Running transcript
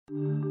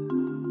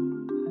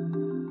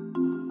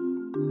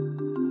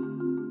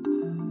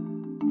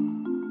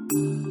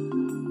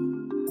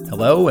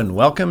Hello and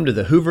welcome to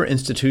the Hoover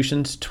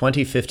Institution's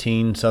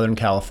 2015 Southern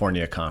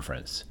California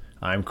Conference.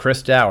 I'm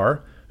Chris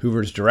Dower,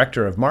 Hoover's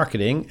Director of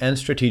Marketing and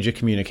Strategic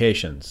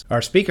Communications.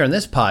 Our speaker in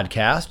this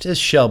podcast is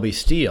Shelby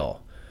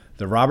Steele,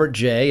 the Robert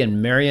J.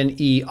 and Marion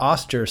E.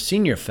 Oster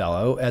Senior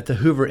Fellow at the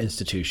Hoover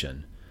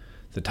Institution.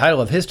 The title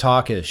of his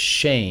talk is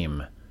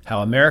Shame,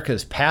 How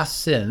America's Past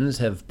Sins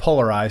Have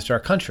Polarized Our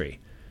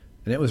Country,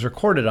 and it was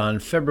recorded on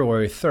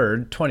February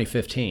 3rd,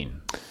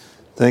 2015.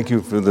 Thank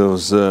you for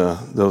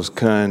those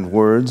kind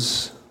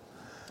words.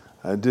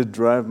 I did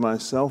drive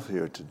myself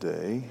here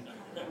today.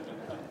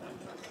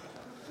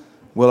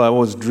 Well, I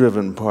was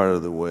driven part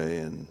of the way,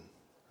 and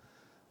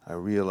I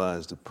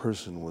realized a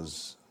person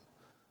was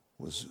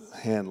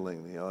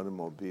handling the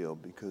automobile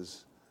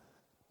because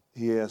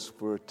he asked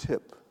for a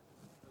tip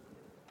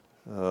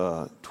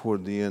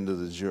toward the end of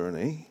the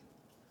journey.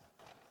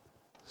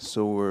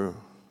 So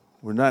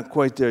we're not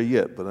quite there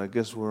yet, but I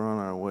guess we're on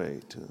our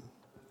way to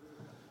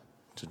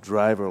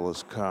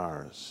driverless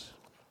cars.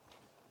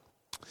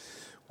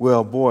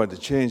 Well, boy, to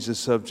change the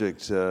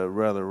subject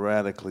rather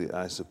radically,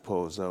 I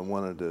suppose, I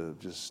wanted to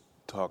just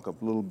talk a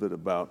little bit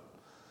about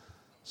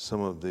some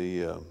of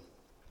the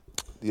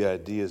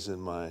ideas in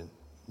my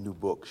new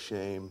book,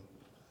 Shame,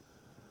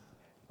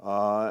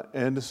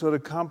 and to sort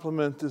of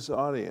compliment this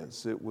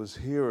audience. It was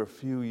here a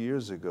few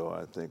years ago,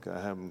 I think, I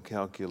haven't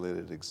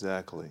calculated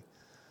exactly,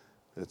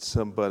 that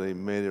somebody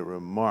made a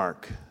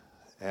remark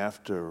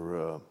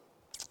after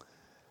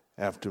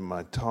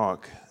my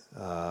talk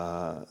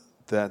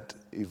that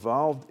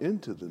evolved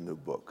into the new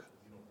book.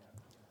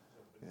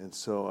 And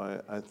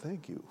so I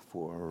thank you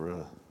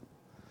for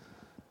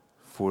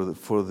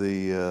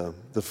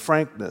the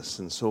frankness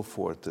and so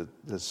forth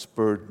that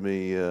spurred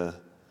me to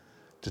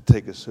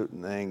take a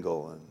certain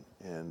angle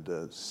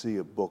and see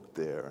a book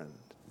there, and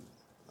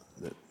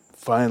that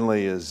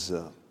finally has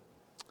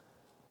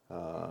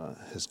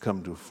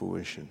come to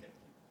fruition.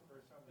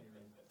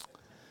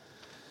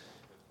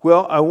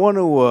 Well, I want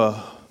to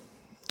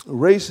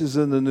race is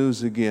in the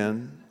news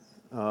again.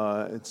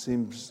 It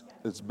seems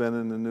it's been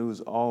in the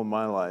news all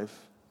my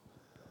life.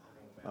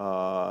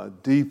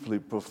 Deeply,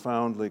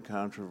 profoundly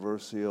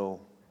controversial.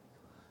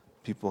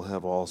 People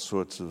have all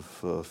sorts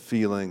of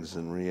feelings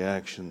and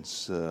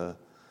reactions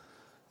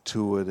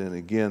to it. And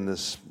again,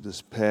 this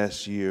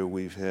past year,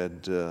 we've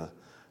had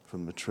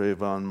from the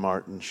Trayvon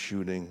Martin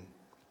shooting,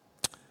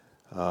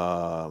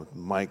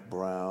 Mike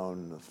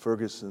Brown, the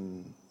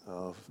Ferguson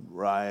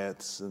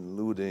riots and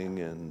looting,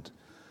 and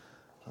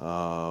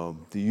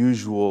the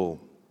usual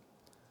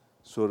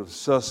sort of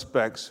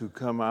suspects who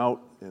come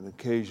out in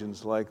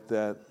occasions like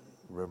that,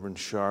 Reverend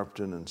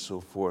Sharpton and so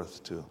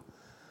forth, to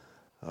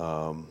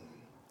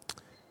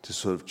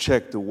sort of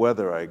check the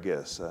weather, I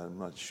guess. I'm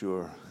not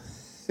sure.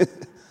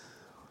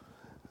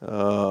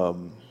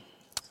 And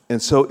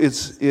so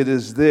it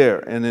is there,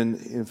 and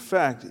in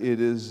fact,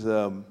 there's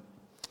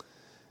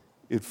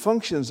it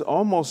functions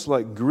almost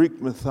like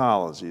Greek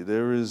mythology.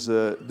 There's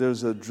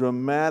a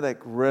dramatic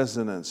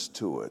resonance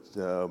to it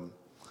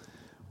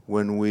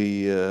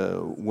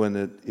when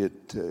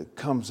it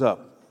comes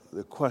up.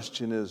 The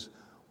question is,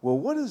 well,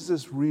 what does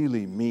this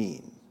really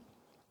mean?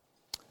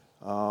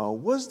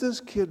 Was this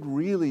kid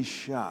really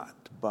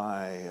shot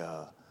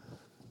by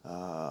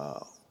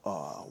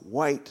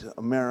white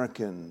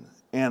American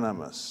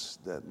animus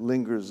that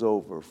lingers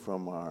over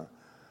from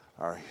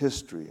our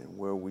history, and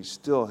where we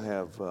still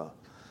have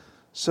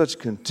such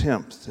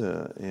contempt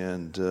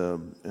and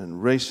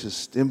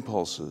racist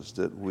impulses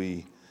that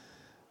we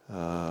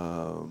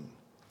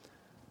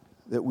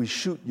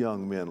shoot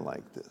young men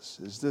like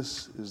this? Is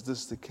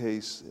this the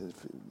case?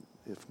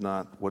 If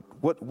not, what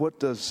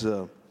does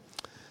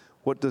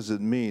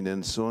it mean?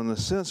 And so, in a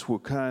sense, we're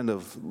kind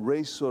of,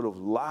 race sort of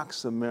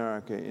locks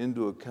America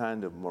into a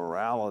kind of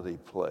morality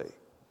play,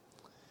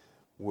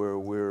 where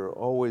we're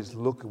always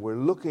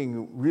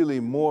looking really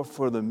more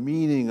for the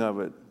meaning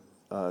of it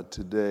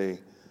today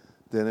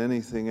than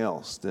anything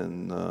else,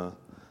 than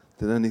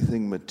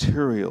anything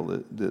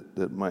material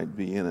that might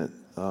be in it.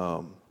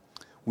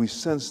 We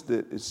sense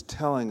that it's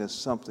telling us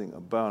something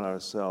about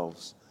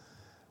ourselves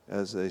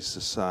as a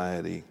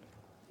society,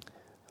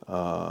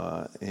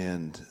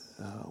 and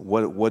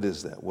what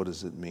is that? What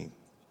does it mean?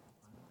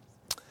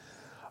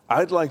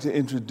 I'd like to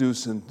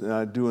introduce, and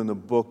I do in the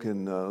book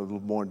in a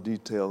little more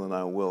detail than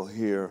I will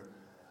here,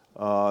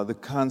 the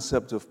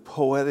concept of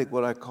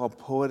what I call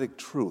poetic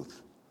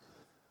truth.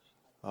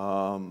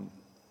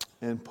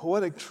 And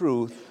poetic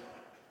truth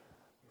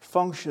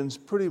functions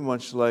pretty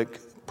much like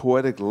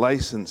poetic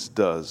license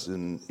does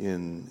in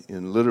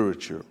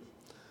literature.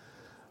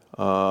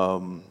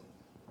 In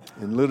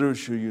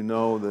literature, you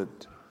know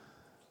that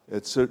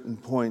at certain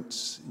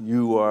points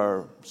you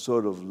are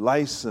sort of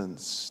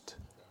licensed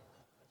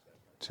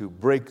to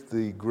break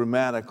the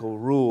grammatical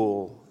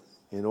rule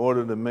in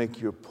order to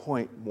make your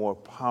point more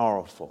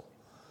powerful.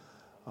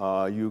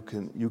 You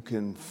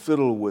can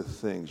fiddle with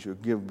things.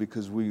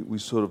 Because we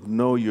sort of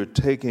know you're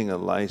taking a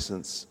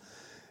license,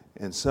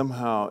 and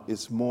somehow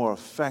it's more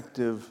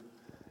effective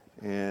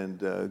and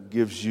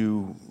gives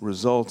you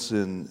results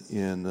in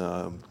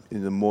a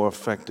more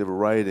effective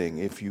writing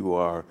if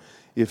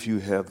you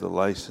have the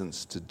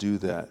license to do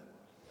that.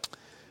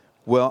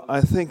 Well, I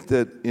think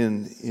that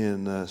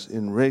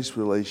in race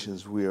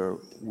relations we are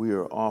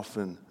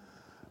often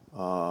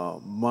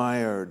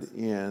mired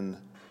in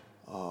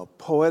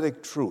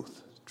poetic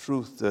truth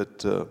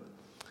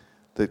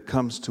that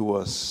comes to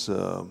us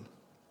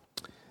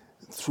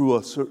through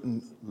a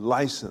certain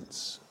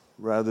license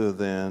rather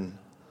than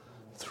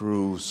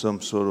through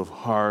some sort of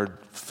hard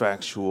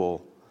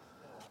factual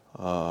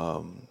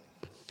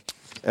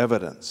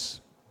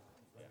evidence.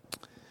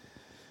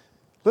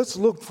 Let's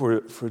look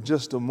for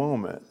just a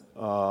moment.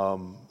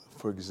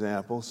 For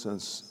example,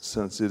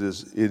 since it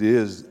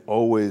is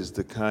always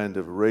the kind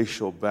of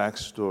racial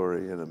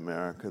backstory in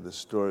America, the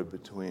story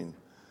between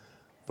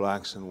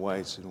blacks and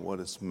whites and what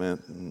it's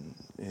meant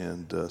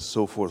and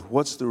so forth.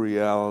 What's the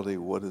reality?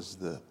 What is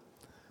the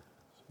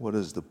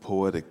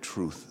poetic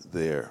truth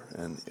there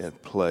and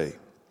at play?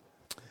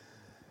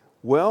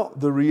 Well,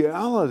 the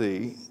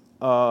reality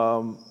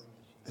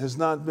has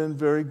not been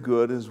very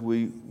good, as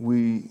we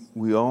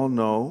all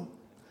know.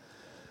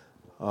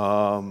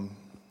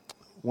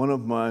 One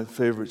of my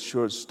favorite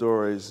short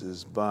stories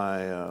is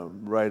by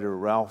writer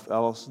Ralph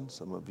Ellison.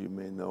 Some of you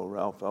may know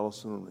Ralph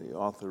Ellison, the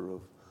author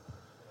of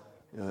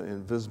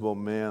Invisible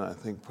Man, I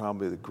think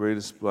probably the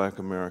greatest black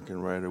American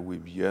writer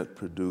we've yet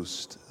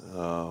produced.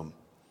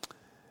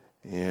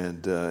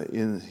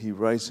 He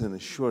writes in a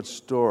short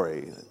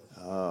story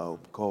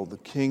called The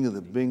King of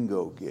the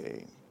Bingo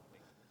Game.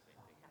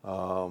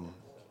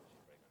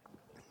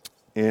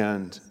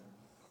 And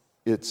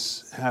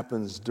it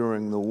happens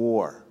during the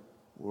war,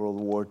 World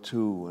War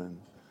II,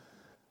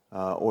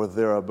 or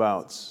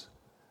thereabouts.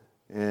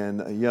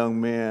 And a young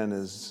man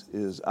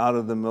is out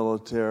of the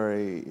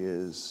military,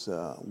 is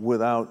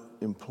without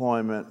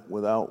employment,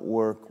 without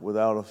work,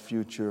 without a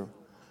future,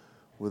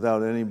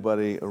 without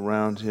anybody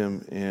around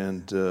him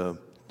and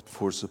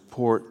for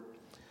support.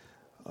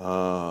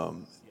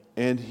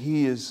 And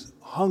he is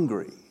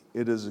hungry.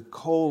 It is a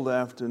cold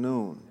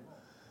afternoon,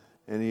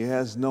 and he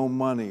has no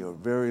money or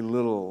very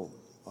little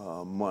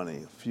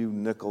money, a few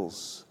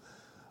nickels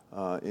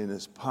in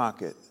his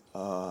pocket.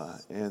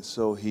 And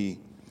so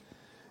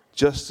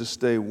just to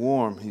stay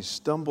warm, he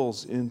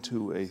stumbles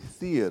into a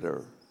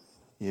theater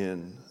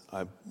in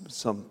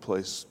some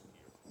place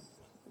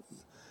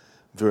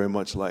very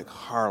much like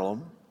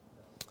Harlem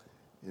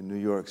in New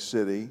York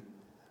City,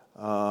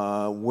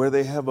 where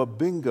they have a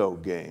bingo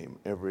game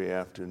every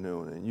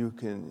afternoon, and you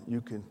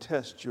can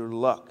test your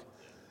luck.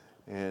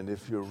 And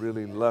if you're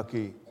really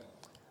lucky,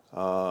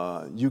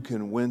 you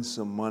can win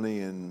some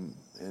money and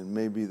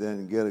maybe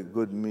then get a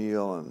good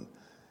meal and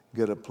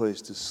get a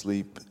place to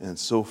sleep and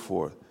so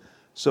forth.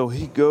 So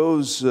he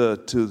goes to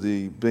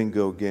the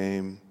bingo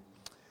game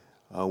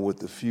with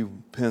the few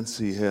pence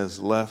he has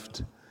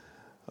left,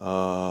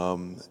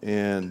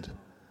 and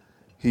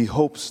he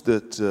hopes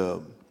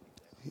that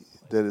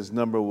his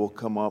number will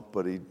come up,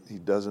 but he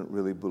doesn't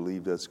really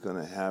believe that's going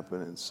to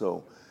happen. And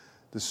so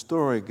the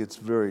story gets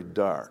very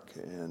dark,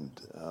 and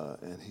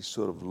he's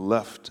sort of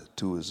left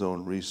to his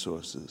own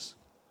resources.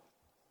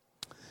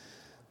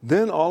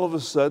 Then all of a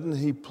sudden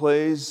he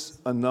plays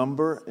a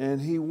number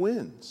and he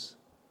wins.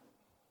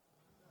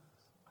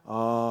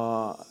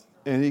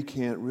 And he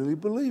can't really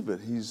believe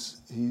it.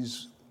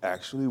 He's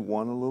actually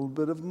won a little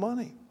bit of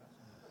money.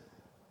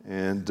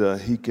 And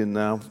he can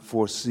now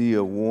foresee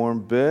a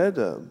warm bed,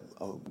 a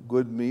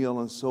good meal,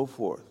 and so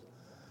forth.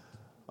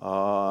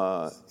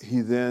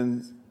 He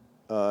then,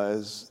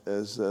 as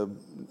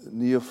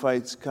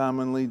neophytes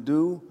commonly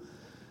do,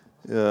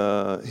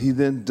 he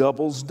then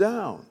doubles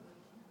down.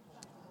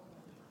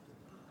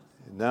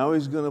 And now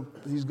he's gonna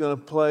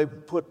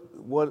put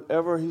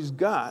whatever he's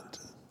got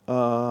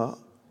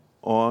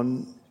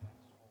on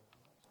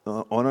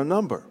a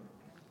number.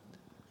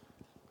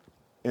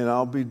 And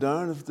I'll be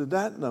darned if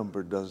that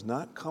number does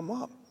not come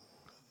up.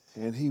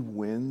 And he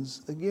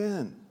wins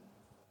again.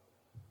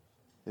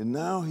 And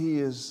now he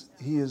is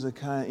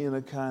in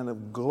a kind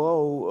of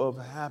glow of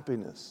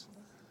happiness.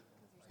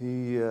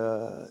 He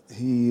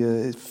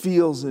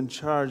feels in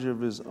charge of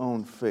his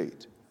own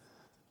fate.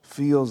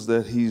 Feels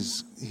that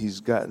he's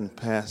gotten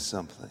past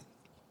something.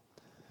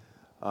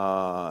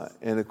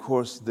 And of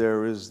course,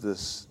 there is the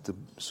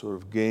sort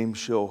of game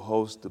show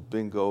host, the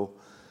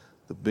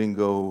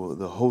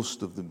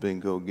host of the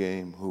bingo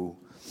game, who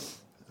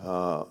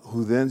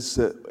then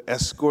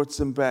escorts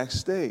him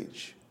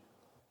backstage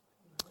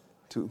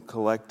to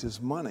collect his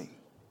money.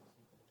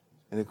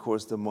 And of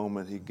course, the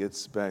moment he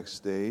gets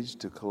backstage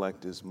to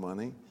collect his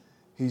money,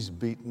 he's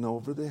beaten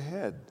over the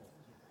head.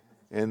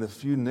 And the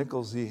few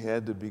nickels he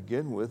had to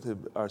begin with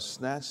are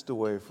snatched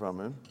away from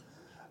him.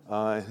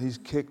 And he's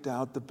kicked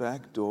out the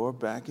back door,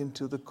 back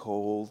into the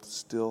cold,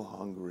 still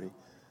hungry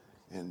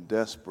and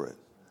desperate.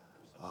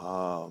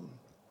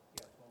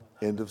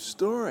 End of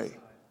story.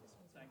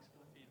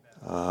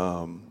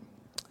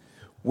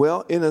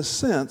 Well, in a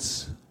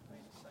sense,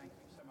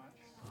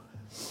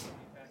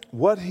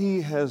 what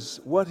he has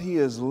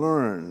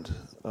learned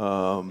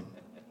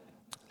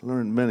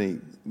learned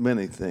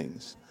many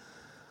things.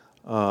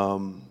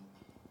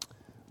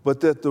 But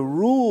that the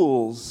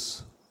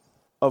rules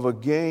of a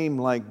game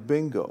like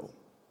bingo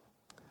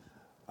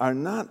are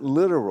not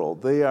literal,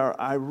 they are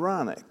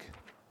ironic.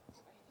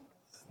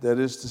 That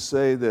is to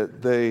say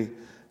that they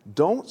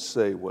don't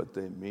say what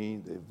they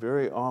mean, they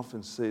very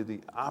often say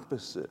the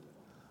opposite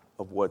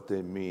of what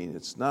they mean.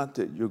 It's not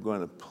that you're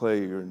going to play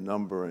your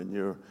number and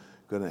you're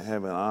going to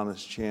have an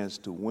honest chance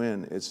to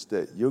win, it's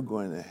that you're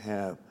going to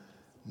have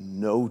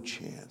no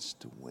chance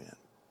to win.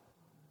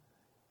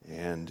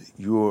 And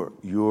you're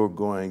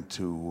going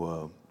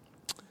to,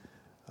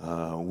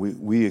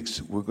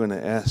 we're going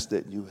to ask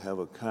that you have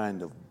a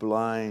kind of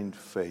blind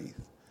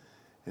faith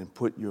and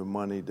put your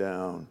money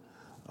down,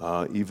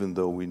 even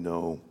though we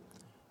know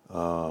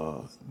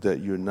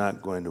that you're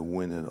not going to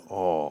win at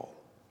all.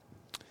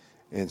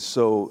 And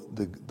so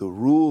the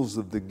rules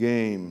of the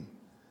game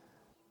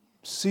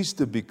cease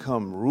to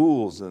become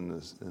rules in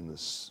the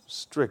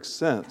strict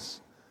sense,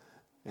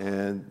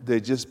 and they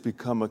just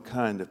become a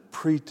kind of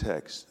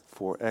pretext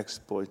for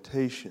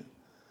exploitation,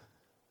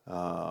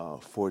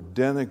 for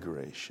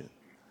denigration.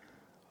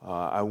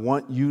 I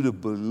want you to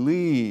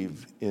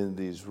believe in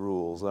these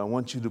rules. I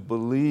want you to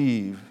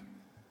believe,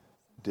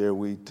 dare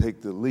we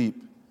take the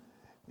leap,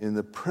 in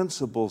the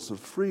principles of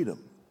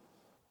freedom.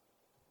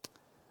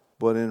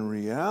 But in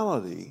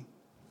reality,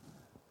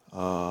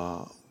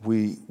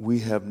 we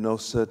have no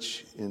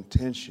such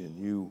intention.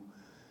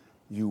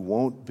 You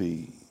won't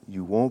be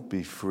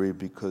free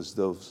because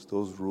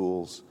those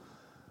rules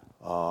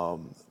are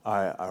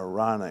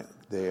ironic.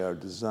 They are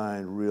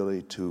designed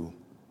really to,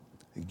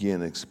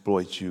 again,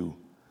 exploit you,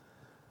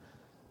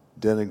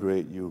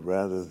 denigrate you,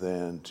 rather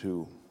than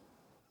to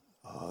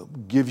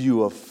give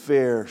you a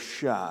fair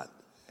shot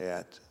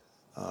at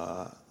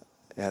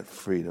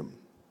freedom.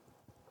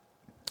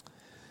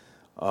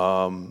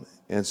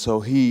 And so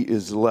he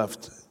is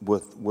left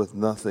with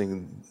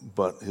nothing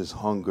but his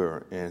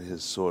hunger and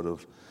his sort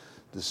of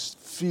this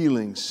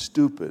feeling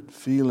stupid,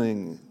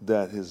 feeling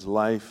that his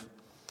life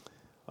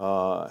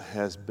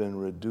has been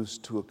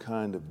reduced to a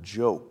kind of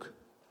joke,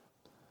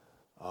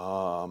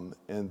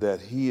 and that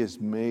he is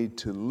made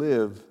to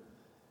live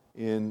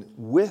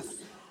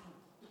with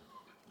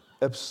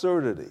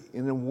absurdity,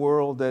 in a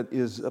world that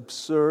is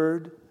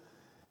absurd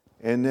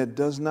and that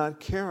does not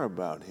care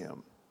about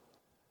him,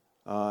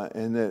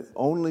 and that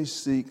only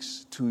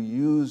seeks to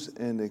use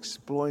and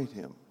exploit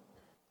him.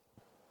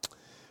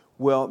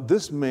 Well,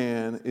 this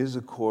man is,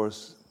 of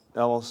course,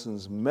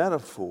 Ellison's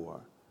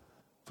metaphor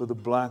for the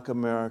Black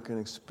American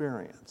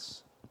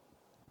experience.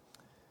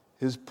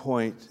 His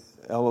point,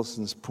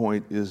 Ellison's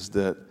point, is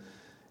that,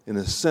 in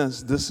a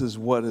sense, this is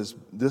what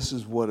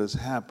has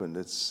happened.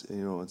 It's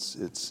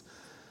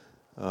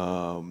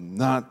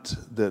not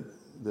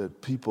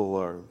that people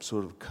are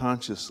sort of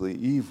consciously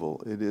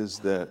evil. It is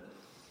that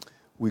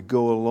we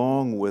go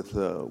along with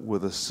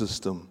a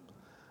system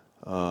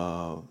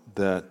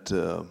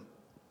that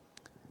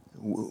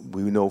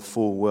we know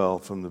full well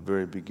from the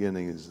very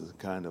beginning is a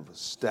kind of a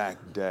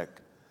stacked deck,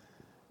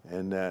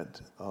 and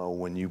that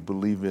when you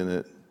believe in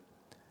it,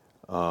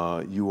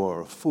 you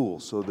are a fool.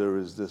 So there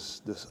is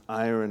this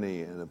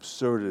irony and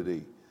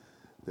absurdity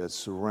that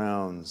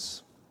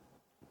surrounds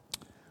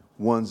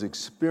one's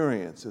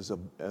experience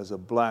as a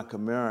Black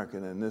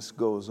American, and this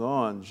goes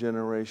on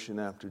generation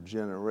after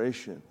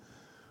generation,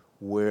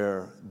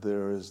 where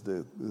there is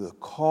the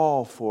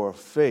call for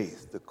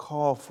faith, the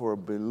call for a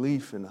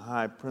belief in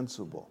high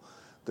principle,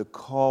 the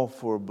call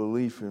for a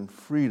belief in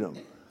freedom,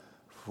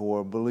 for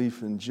a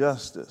belief in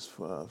justice,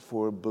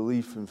 for a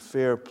belief in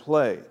fair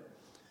play.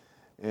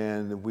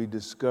 And we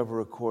discover,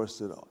 of course,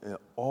 that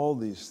all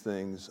these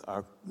things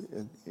are,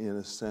 in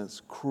a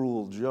sense,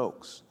 cruel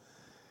jokes.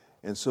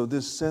 And so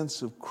this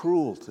sense of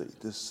cruelty,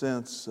 this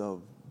sense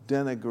of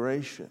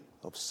denigration,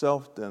 of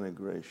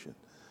self-denigration,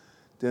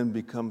 then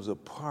becomes a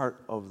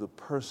part of the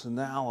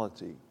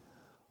personality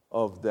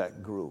of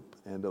that group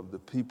and of the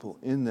people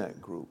in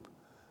that group,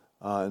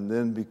 and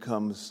then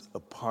becomes a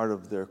part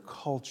of their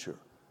culture,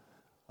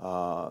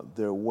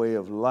 their way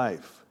of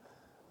life.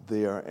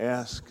 They are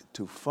asked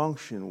to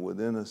function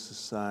within a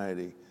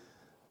society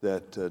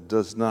that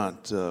does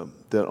not,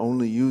 that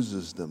only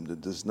uses them,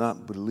 that does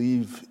not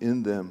believe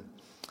in them,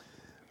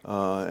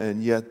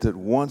 and yet that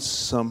wants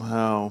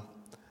somehow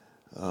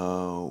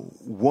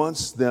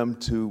wants them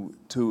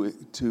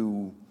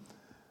to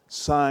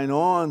sign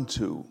on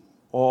to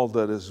all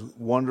that is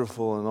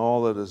wonderful and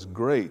all that is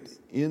great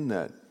in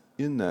that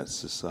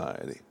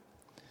society.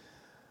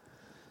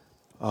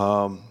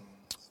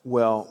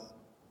 Well,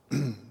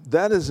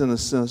 that is, in a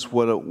sense,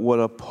 what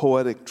a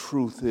poetic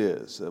truth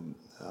is.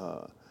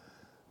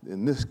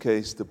 In this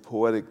case, the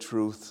poetic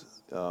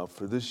truth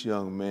for this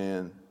young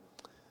man,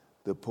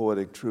 the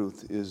poetic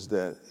truth is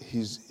that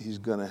he's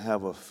going to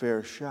have a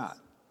fair shot.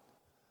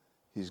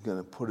 He's going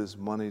to put his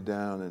money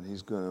down, and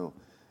he's going to,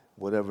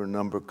 whatever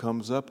number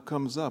comes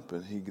up,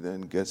 and he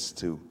then gets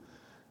to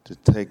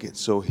take it.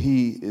 So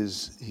he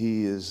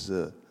is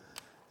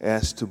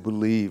asked to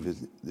believe.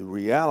 The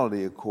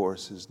reality, of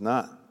course, is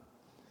not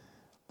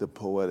the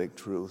poetic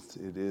truth.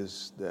 It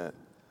is that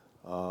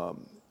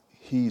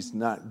he's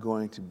not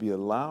going to be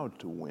allowed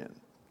to win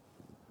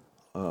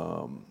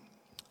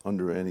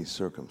under any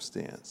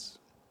circumstance.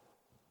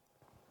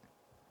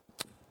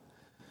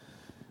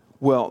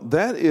 Well,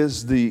 that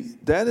is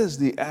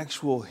the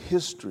actual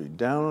history,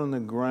 down on the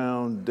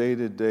ground,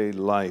 day-to-day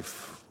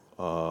life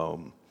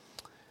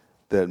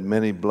that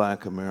many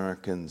Black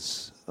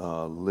Americans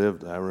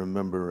lived. I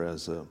remember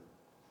as a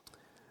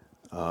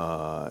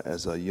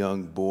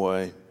young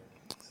boy,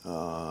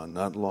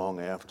 not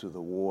long after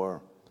the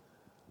war,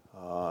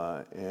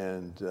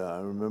 and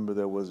I remember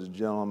there was a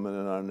gentleman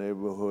in our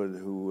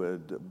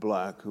neighborhood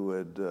black, who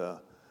had,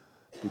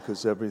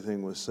 because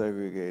everything was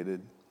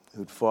segregated,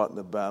 who'd fought in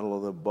the Battle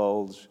of the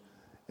Bulge,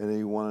 and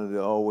he wanted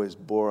to always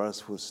bore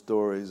us with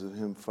stories of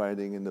him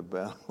fighting in the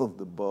Battle of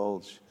the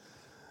Bulge.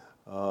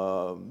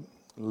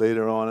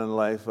 Later on in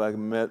life, I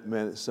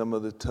met some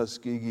of the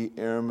Tuskegee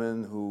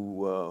Airmen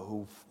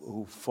who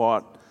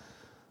fought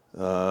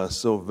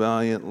so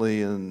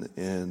valiantly in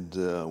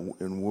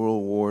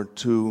World War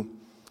II,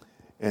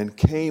 and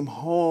came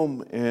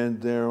home,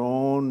 and their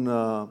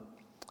own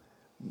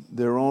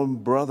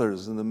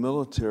brothers in the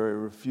military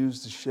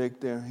refused to shake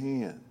their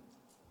hand,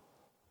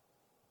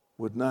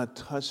 would not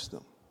touch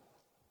them.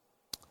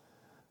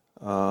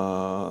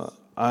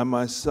 I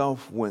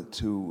myself went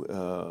to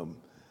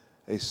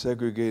a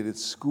segregated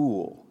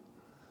school,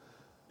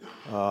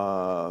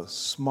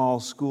 small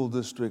school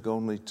district,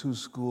 only 2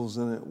 schools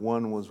in it.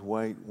 One was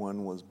white,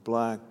 one was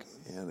black,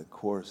 and of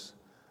course,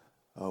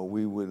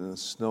 we would, in the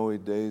snowy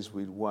days,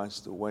 we'd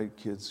watch the white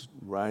kids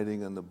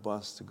riding on the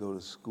bus to go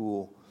to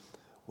school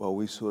while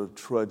we sort of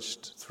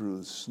trudged through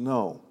the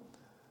snow.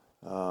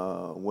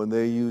 When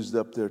they used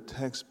up their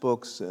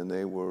textbooks and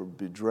they were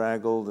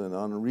bedraggled and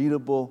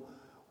unreadable,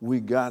 we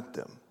got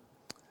them.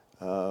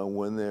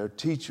 When their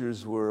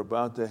teachers were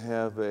about to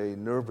have a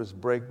nervous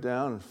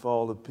breakdown and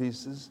fall to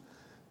pieces,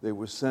 they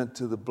were sent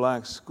to the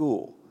black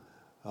school,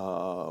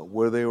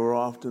 where they were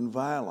often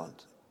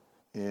violent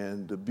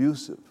and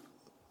abusive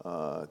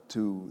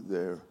to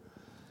their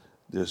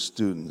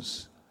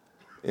students.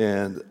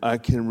 And I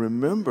can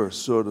remember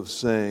sort of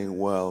saying,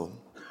 well,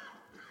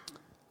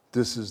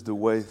 this is the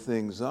way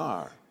things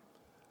are.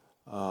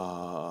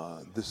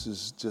 This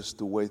is just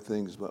the way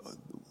things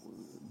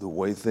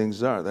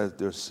are. That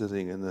they're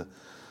sitting in the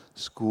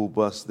school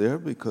bus there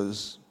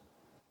because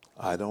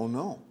I don't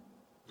know.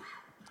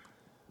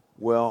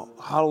 Well,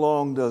 how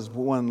long does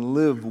one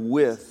live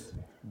with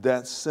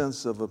that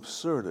sense of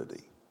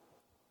absurdity?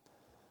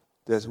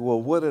 That's,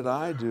 well, what did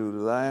I do?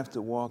 Did I have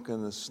to walk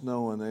in the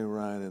snow and they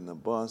ride in the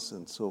bus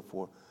and so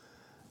forth?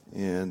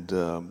 And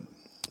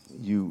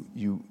you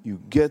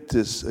get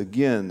this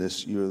again.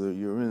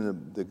 You're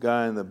in the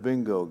guy in the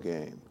bingo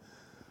game,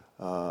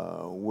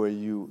 where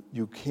you're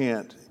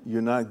going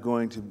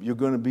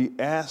to be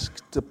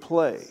asked to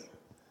play.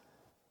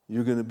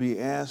 You're going to be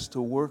asked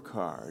to work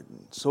hard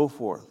and so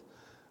forth,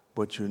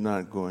 but you're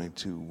not going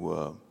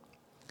to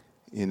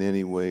in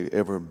any way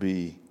ever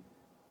be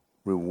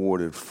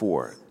rewarded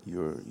for it.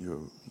 Your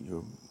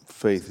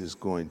faith is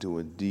going to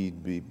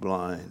indeed be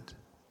blind.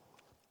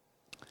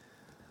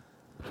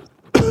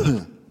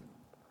 I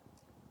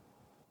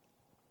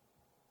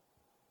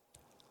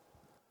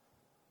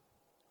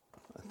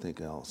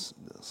think I'll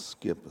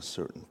skip a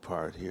certain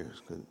part here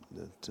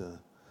that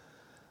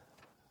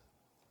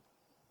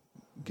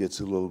gets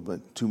a little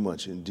bit too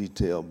much in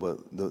detail, but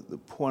the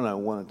point I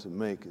wanted to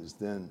make is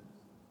then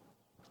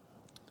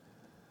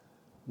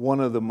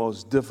one of the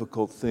most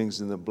difficult things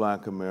in the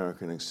Black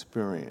American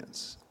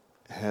experience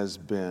has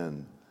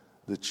been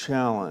the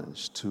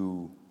challenge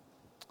to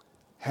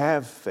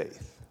have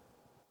faith,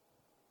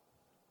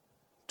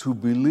 to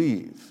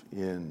believe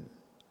in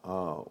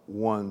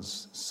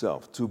one's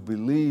self, to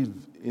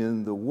believe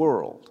in the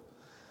world,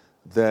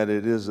 that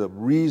it is a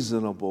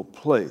reasonable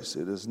place.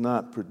 It is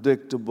not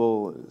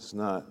predictable. It is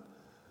not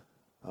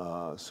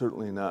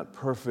certainly not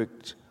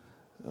perfect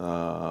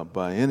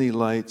by any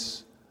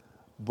lights,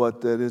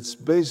 but that it's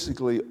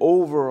basically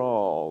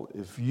overall,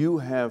 if you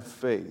have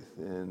faith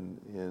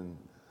and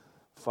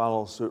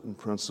follow certain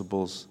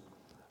principles,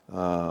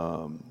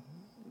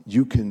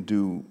 you can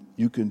do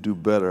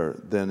better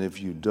than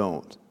if you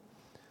don't.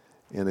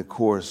 And of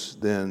course,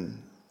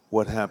 then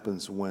what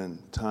happens when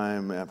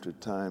time after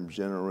time,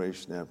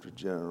 generation after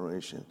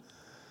generation,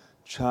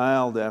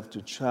 child after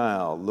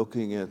child,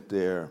 looking at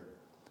their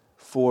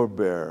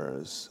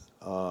forebears,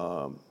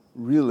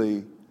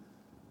 really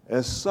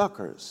as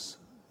suckers,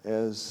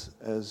 as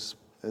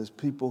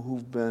people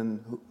who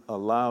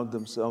allowed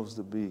themselves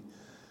to be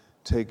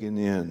taken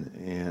in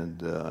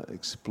and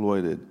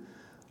exploited,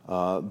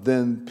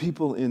 then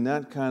people in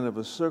that kind of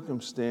a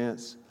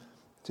circumstance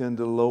tend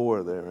to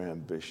lower their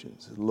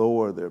ambitions,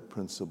 lower their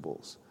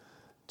principles,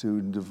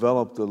 to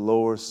develop the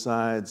lower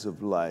sides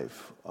of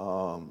life,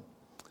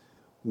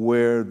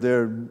 where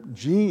their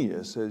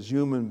genius as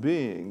human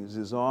beings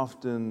is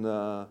often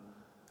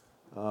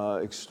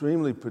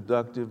extremely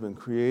productive and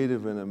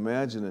creative and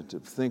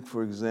imaginative. Think,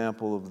 for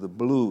example, of the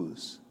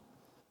blues,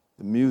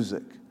 the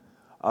music.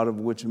 out of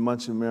which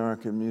much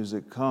American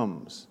music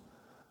comes.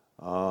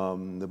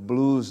 The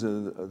blues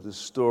are the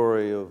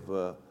story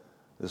of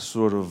this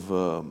sort of,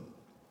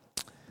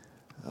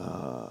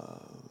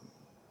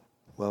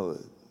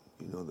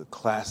 the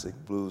classic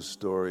blues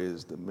story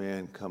is the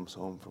man comes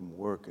home from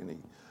work and he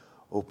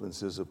opens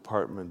his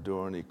apartment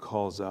door and he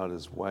calls out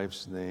his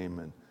wife's name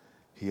and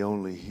he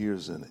only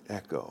hears an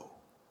echo.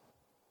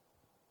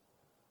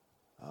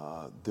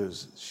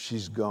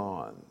 She's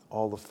gone,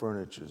 all the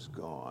furniture's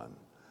gone,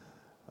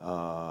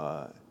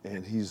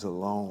 and he's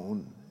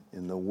alone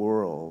in the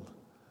world,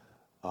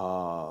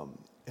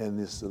 and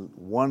this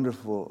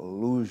wonderful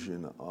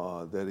illusion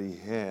that he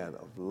had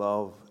of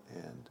love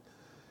and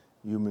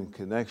human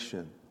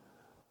connection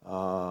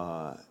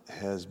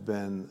has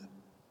been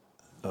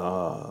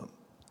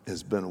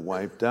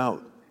wiped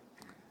out.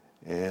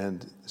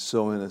 And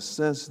so in a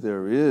sense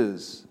there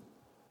is,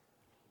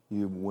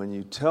 when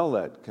you tell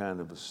that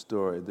kind of a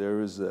story,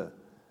 there's a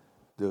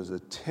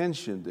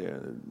tension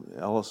there.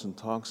 Ellison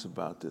talks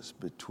about this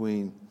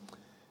between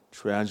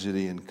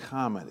tragedy and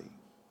comedy.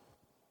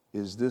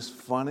 Is this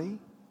funny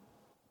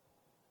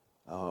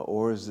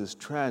or is this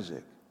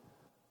tragic?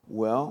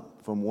 Well,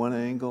 from one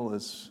angle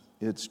it's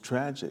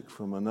tragic.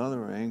 From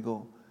another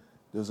angle,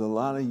 there's a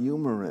lot of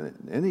humor in it.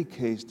 In any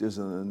case, there's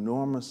an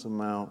enormous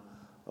amount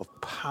of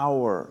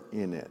power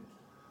in it.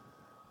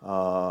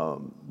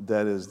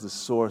 That is the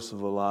source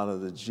of a lot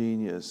of the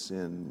genius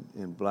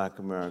in Black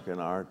American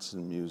arts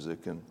and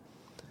music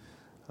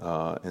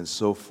and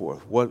so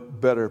forth. What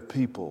better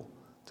people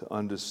to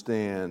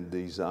understand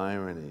these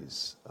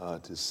ironies,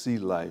 to see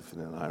life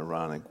in an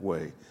ironic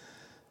way,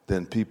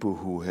 than people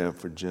who have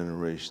for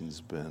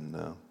generations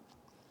been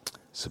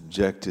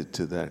subjected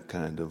to that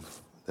kind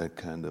of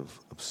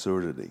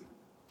absurdity.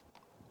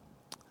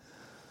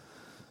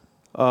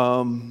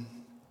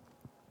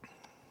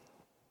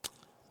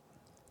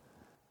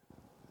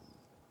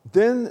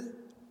 Then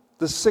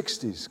the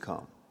 60s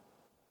come.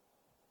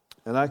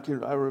 And I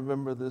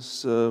remember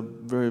this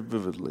very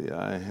vividly.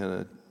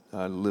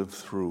 I lived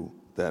through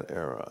that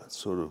era,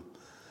 sort of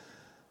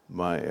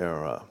my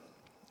era.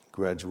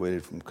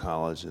 Graduated from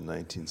college in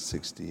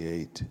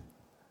 1968,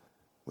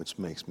 which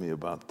makes me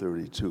about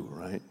 32,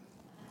 right?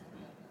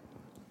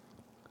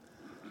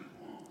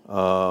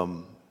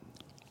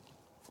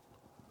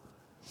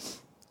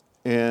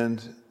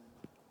 And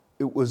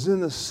it was in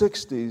the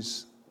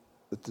 60s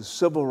that the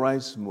civil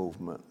rights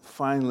movement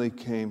finally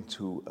came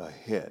to a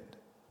head.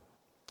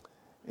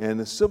 And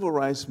the civil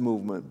rights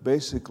movement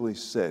basically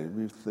said,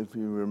 if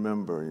you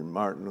remember,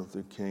 Martin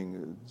Luther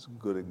King is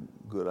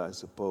good, I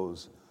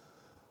suppose,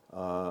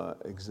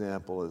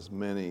 example as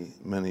many,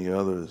 many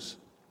others.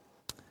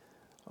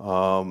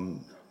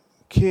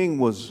 King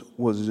was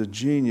a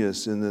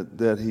genius in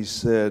that he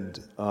said,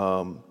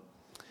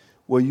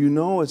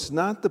 it's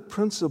not the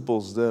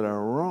principles that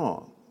are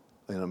wrong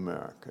in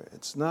America.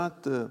 It's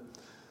not the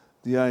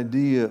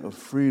idea of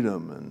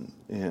freedom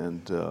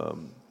and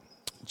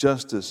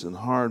justice and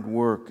hard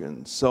work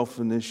and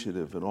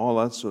self-initiative and all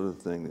that sort of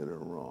thing that are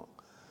wrong.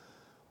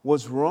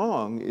 What's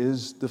wrong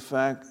is the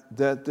fact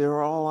that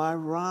they're all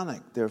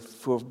ironic.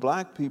 For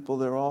Black people,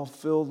 they're all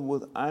filled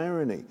with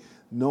irony.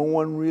 No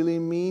one really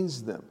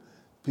means them.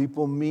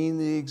 People mean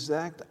the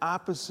exact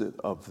opposite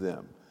of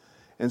them.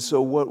 And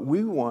so what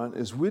we want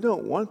is we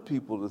don't want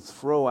people to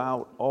throw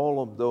out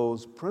all of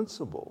those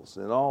principles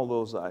and all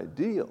those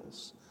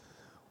ideals.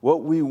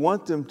 What we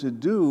want them to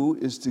do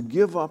is to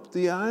give up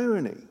the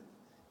irony,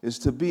 is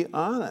to be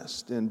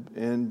honest and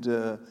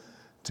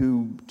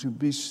to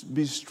be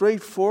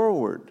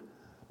straightforward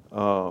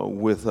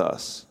with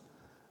us,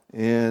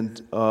 and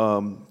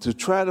to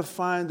try to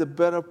find the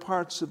better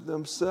parts of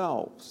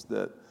themselves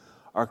that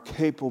are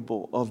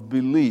capable of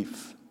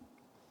belief.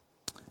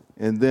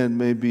 And then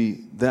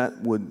maybe that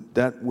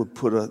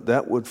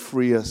would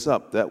free us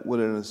up. That would,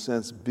 in a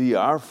sense, be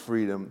our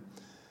freedom,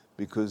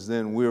 because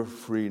then we're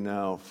free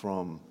now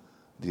from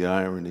the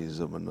ironies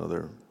of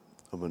another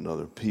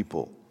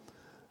people.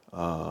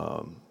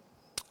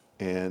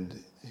 And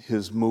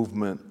his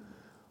movement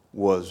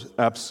was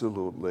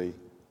absolutely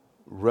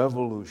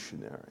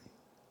revolutionary.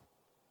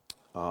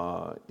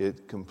 I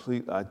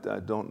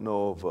don't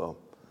know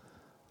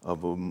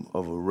of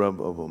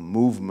a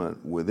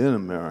movement within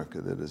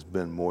America that has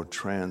been more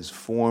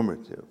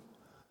transformative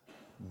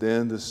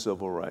than the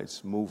civil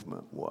rights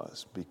movement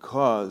was,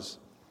 because,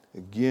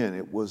 again,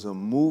 it was a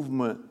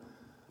movement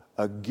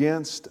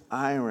against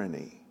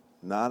irony,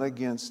 not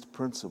against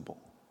principle,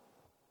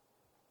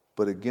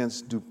 but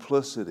against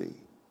duplicity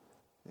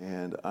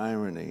and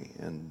irony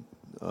and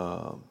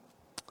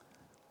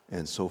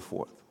so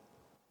forth.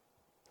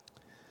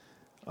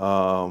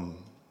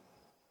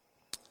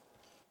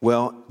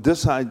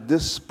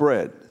 This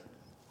spread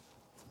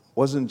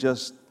wasn't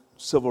just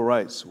civil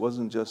rights,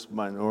 wasn't just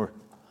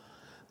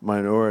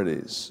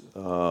minorities.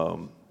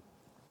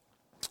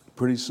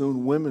 Pretty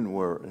soon women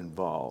were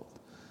involved,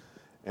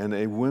 and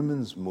a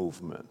women's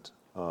movement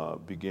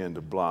began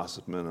to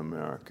blossom in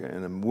America.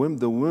 And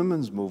the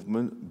women's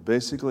movement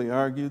basically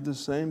argued the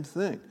same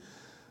thing.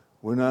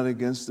 We're not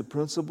against the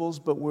principles,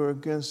 but we're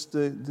against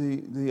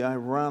the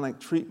ironic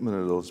treatment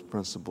of those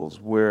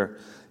principles, where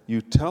you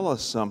tell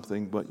us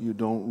something, but you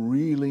don't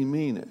really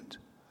mean it.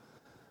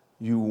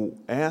 You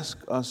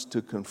ask us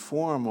to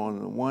conform on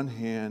the one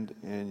hand,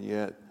 and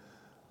yet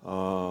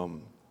we're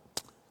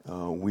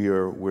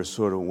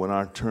sort of, when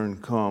our turn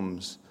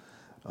comes,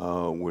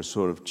 we're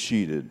sort of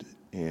cheated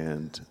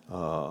and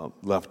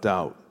left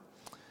out.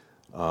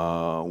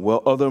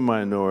 Well, other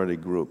minority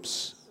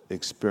groups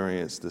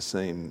experience the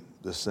same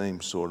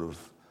sort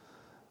of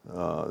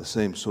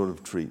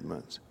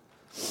treatment.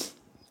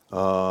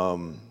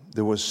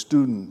 There were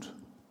student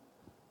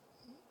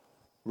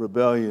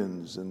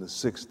rebellions in the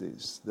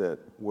 60s that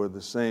were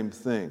the same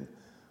thing.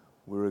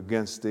 We're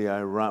against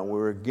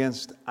we're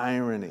against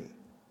irony.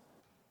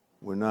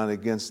 We're not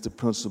against the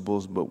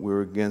principles, but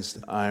we're against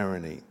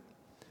irony.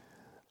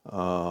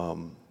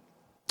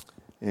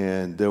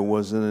 And there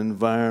was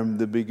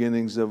the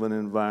beginnings of an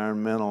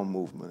environmental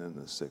movement in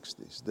the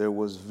 60s. There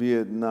was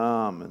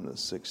Vietnam in the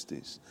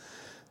 60s.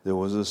 There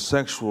was a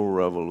sexual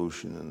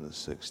revolution in the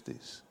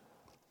 60s.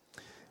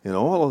 And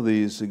all of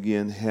these,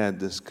 again, had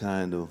this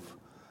kind of,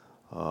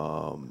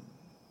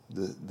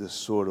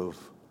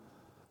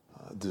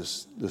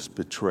 this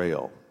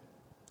betrayal.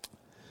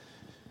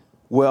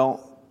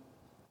 Well,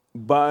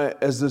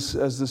 as the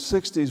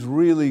 60s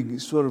really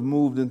sort of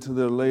moved into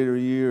their later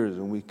years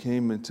and we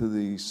came into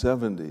the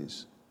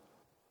 70s,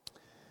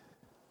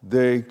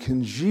 they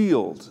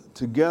congealed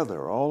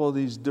together. All of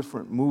these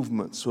different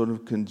movements sort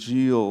of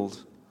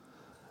congealed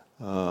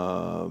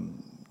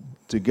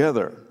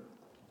together.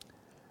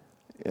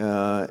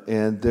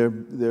 And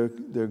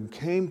there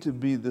came to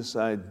be this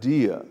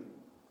idea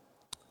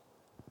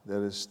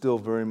that is still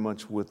very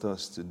much with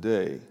us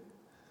today,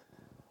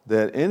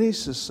 that any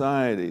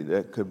society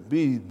that could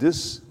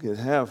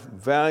have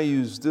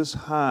values this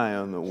high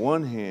on the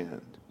one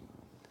hand,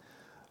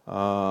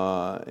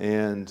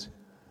 and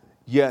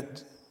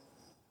yet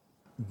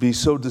be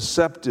so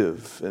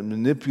deceptive and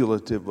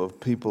manipulative of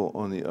people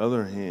on the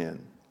other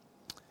hand,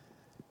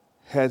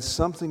 had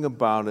something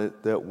about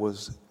it that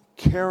was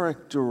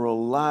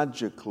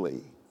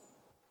characterologically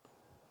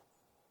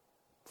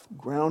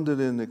grounded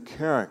in the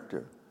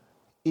character,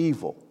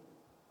 evil.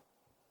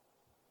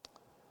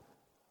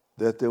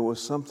 That there was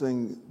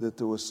something at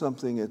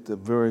the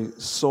very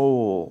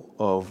soul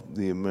of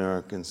the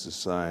American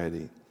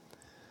society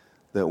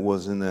that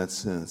was in that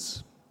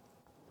sense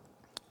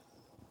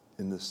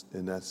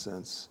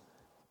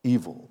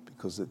evil,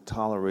 because it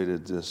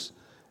tolerated this,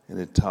 and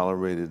it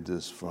tolerated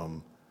this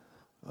from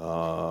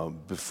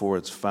before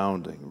its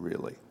founding,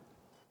 really.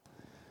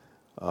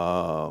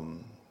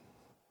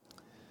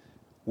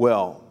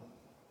 Well,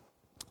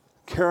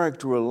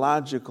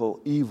 characterological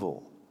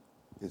evil,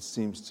 it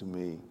seems to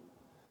me,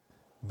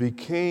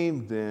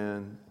 became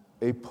then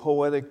a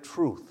poetic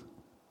truth.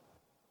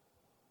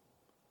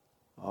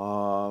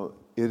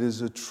 It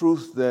is a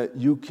truth that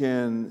you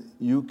can.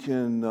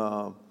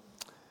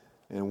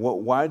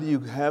 Why do you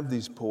have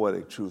these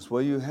poetic truths?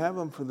 Well, you have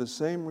them for the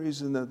same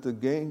reason that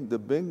the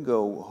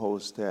bingo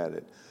host had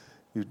it.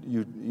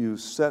 You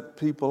set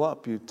people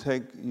up. You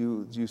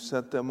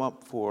set them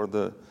up for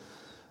to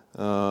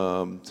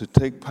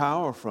take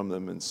power from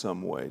them in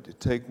some way, to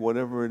take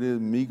whatever it is,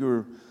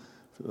 meager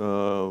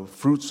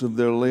fruits of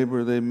their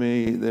labor they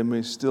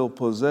may still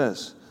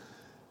possess.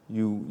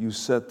 You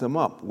set them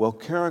up. Well,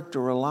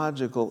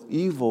 characterological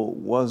evil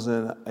was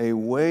a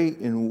way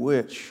in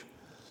which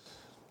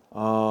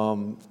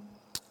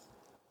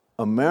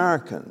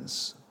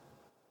Americans,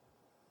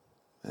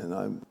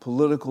 and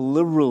political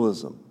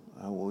liberalism,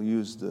 I will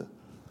use the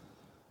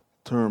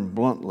term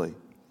bluntly,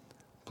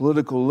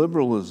 political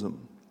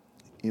liberalism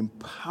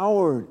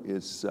empowered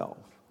itself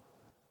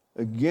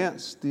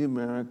against the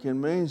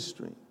American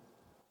mainstream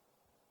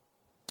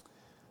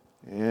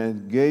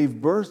and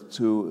gave birth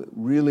to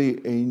really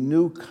a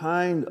new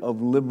kind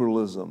of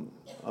liberalism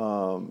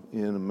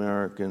in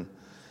American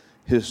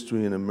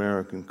history and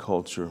American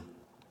culture.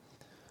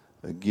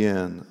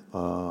 Again,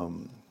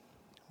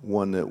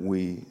 one that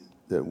we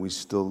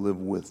still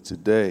live with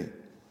today.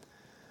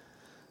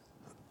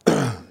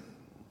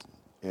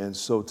 And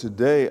so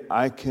today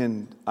I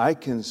can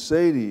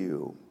say to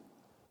you,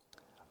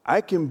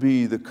 I can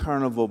be the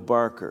carnival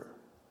barker.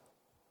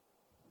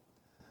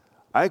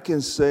 I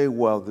can say,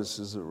 well, this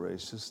is a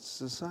racist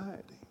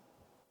society.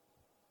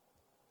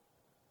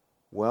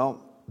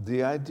 Well,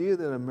 the idea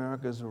that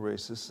America is a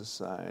racist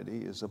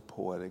society is a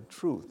poetic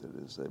truth. It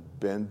is a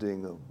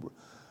bending of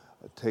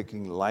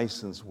taking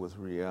license with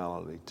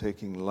reality,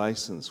 taking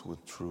license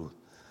with truth,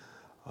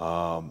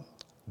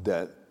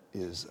 that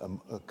is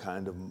a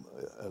kind of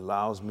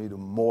allows me to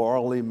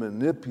morally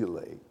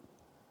manipulate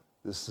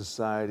the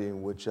society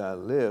in which I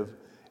live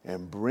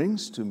and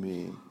brings to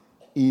me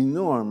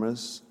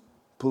enormous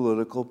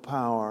political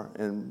power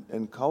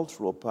and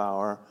cultural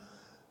power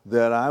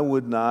that I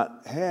would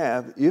not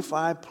have if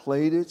I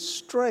played it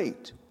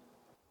straight.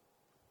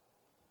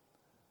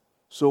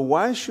 So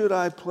why should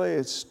I play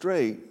it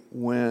straight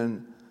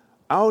when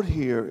out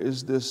here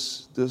is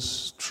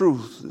this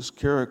truth, this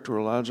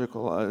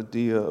characterological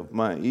idea of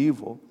my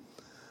evil,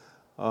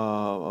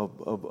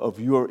 of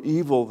your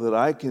evil that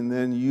I can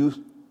then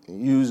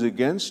use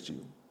against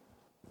you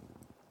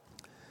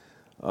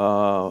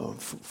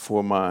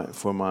for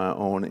my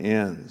own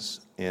ends.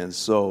 And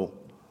so,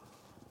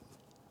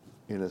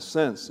 in a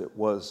sense, it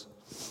was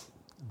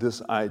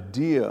this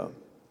idea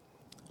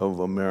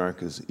of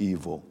America's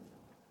evil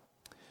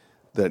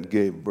that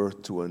gave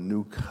birth to a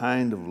new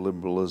kind of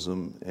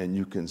liberalism, and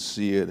you can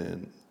see it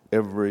in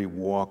every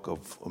walk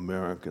of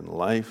American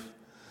life.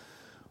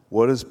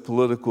 What is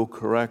political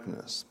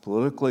correctness?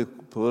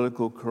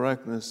 Political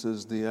correctness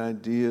is the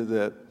idea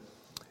that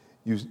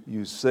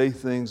you say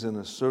things in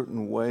a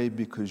certain way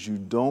because you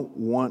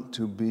want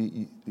to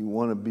be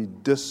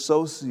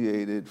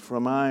dissociated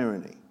from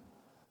irony.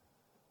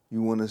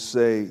 You want to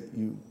say,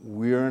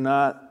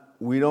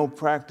 we don't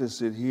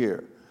practice it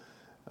here.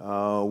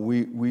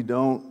 We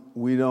don't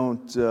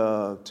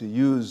to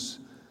use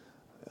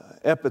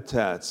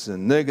epithets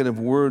and negative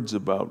words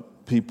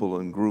about people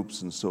and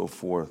groups and so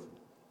forth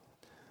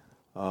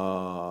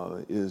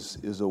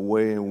is a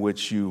way in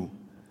which you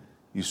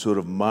sort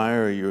of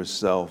mire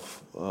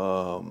yourself,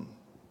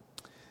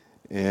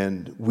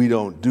 and we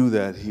don't do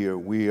that here.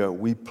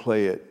 We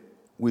play it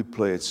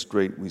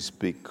straight. We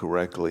speak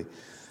correctly.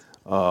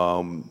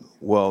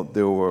 Well,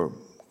 there were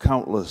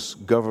countless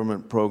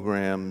government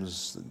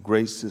programs,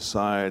 Great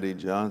Society,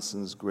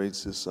 Johnson's Great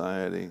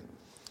Society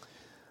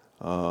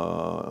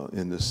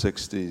in the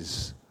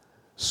 60s,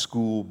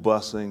 school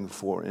busing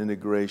for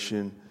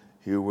integration.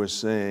 Here we're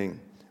saying,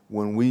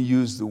 when we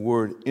use the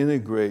word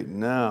integrate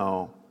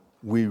now,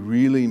 we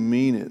really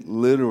mean it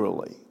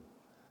literally.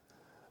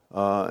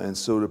 And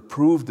so to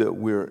prove that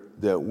we're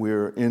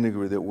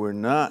integrate, that we're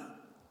not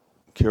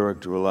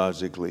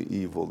characterologically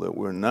evil, that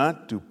we're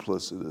not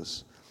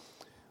duplicitous,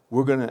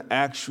 we're going to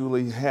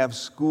actually have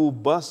school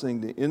busing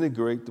to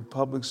integrate the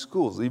public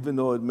schools. Even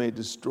though it may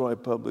destroy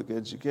public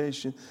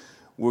education,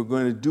 we're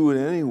going to do it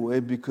anyway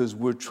because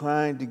we're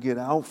trying to get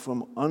out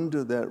from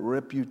under that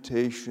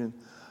reputation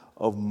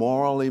of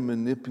morally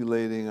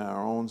manipulating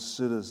our own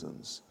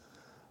citizens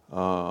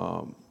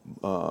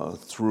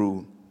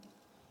through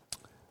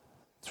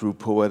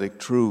poetic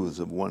truths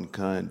of one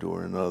kind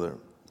or another.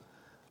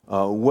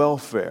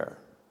 Welfare.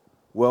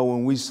 Well,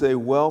 when we say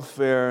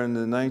welfare in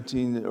the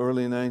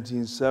early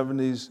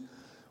 1970s,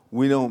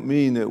 we don't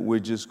mean that we're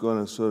just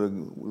going to sort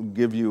of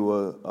give you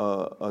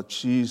a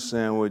cheese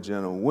sandwich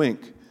and a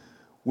wink.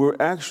 We're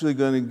actually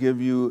going to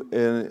give you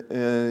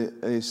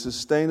a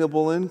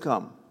sustainable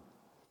income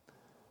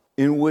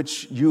for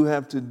which you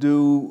have to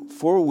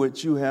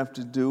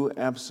do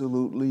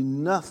absolutely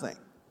nothing.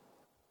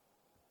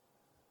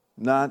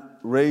 Not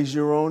raise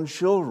your own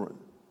children.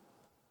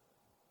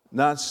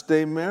 Not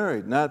stay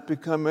married, not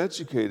become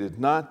educated,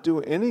 not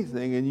do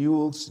anything, and you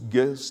will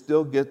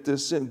still get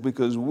this in,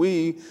 because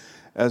we,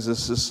 as a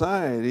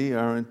society,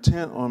 are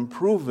intent on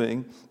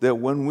proving that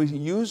when we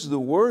use the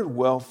word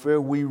welfare,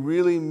 we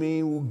really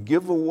mean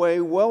give away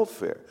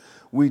welfare.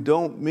 We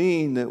don't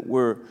mean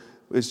that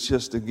it's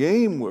just a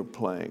game we're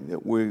playing,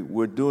 that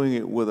we're doing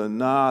it with a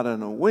nod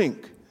and a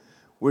wink.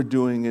 We're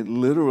doing it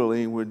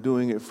literally, we're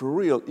doing it for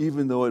real,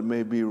 even though it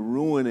may be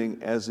ruining,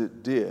 as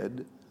it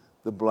did,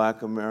 the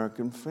Black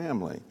American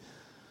family.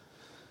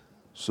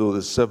 So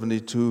the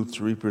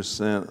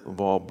 72.3%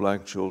 of all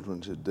Black children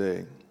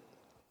today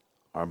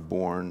are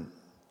born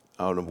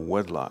out of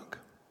wedlock,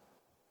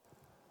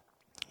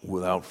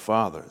 without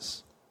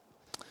fathers.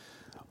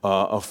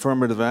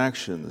 Affirmative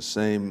action, the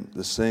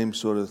same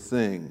sort of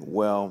thing.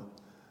 Well,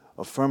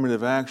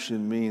 affirmative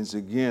action means,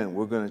 again,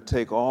 we're going to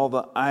take all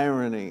the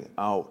irony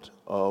out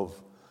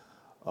of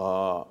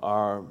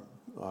our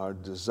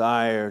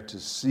desire to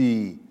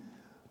see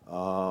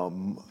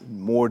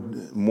more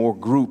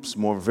groups,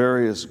 more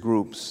various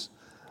groups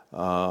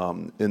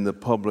in the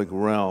public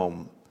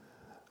realm,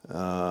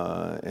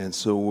 and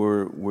so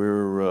we're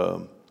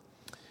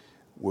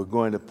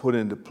going to put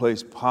into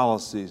place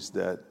policies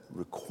that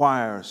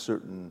require a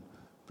certain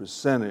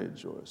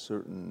percentage or a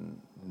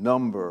certain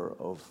number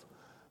of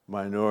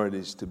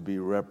minorities to be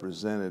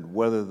represented,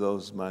 whether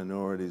those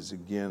minorities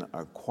again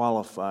are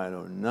qualified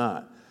or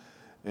not.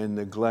 And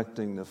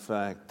neglecting the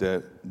fact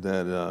that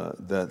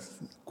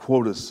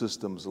quota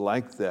systems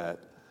like that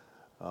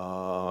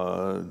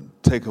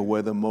take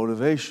away the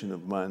motivation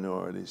of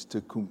minorities to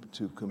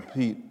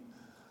compete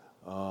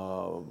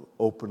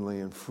openly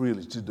and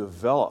freely, to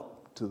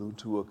develop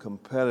to a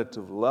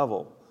competitive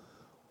level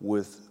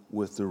with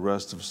the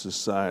rest of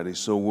society.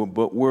 So,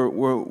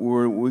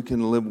 we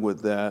can live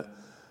with that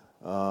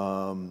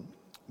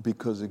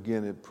because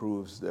again, it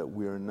proves that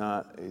we are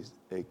not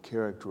a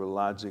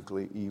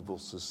characterologically evil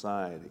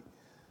society.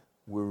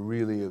 We're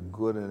really a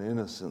good and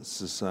innocent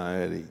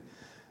society,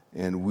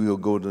 and we'll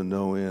go to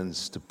no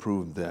ends to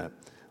prove that.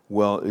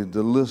 Well,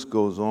 the list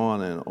goes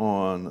on and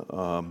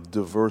on.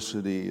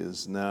 Diversity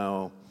is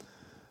now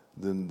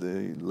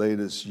the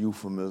latest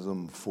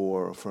euphemism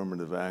for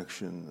affirmative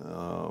action,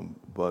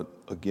 but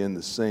again,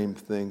 the same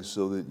thing,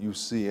 so that you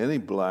see any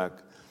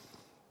Black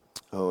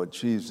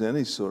achieves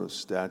any sort of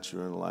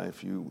stature in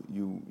life,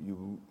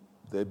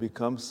 they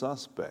become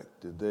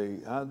suspect.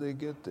 How did they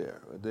get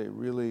there?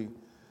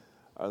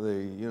 Are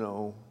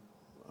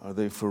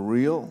they for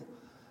real?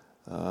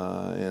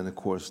 And of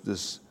course,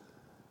 this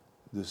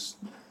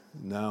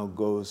now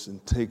goes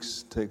and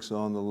takes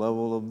on the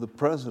level of the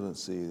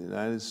presidency of the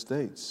United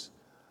States.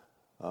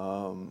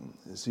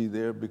 Is he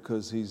there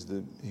because he's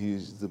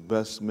the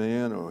best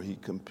man, or he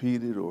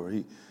competed, or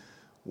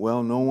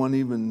well, no one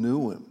even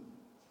knew him.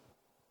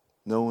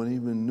 No one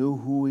even knew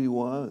who he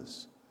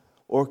was,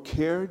 or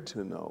cared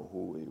to know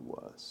who he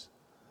was.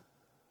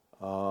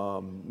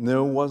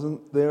 There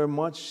wasn't there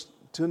much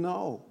to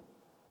know.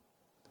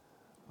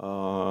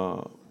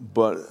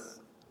 But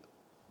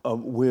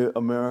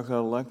America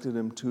elected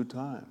him 2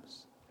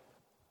 times.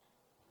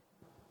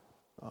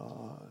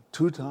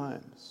 2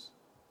 times.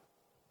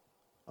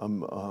 A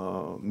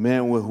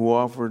man who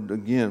offered,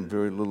 again,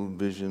 very little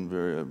vision,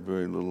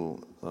 very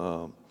little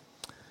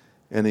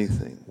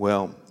anything.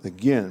 Well,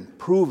 again,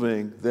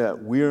 proving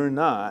that we're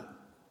not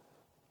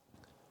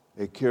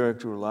a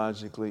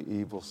characterologically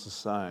evil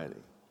society.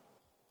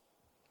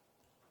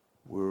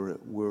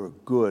 We're a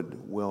good,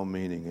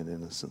 well-meaning, and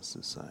innocent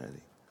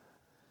society.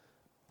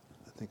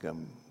 I think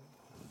I'm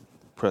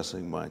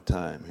pressing my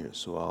time here,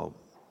 so I'll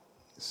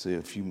say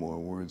a few more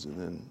words and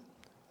then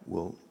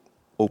we'll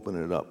open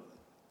it up.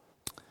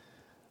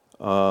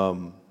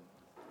 Well,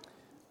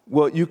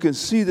 you can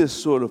see this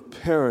sort of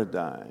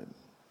paradigm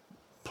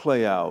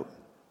play out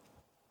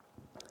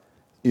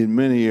in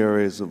many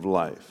areas of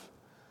life.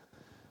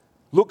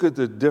 Look at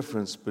the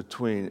difference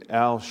between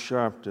Al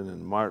Sharpton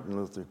and Martin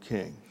Luther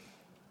King.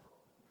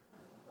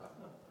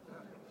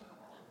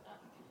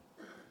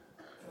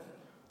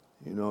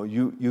 You know,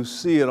 you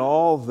see it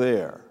all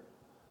there.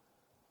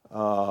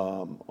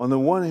 On the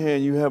one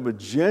hand, you have a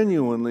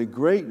genuinely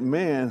great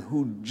man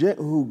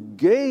who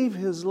gave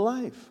his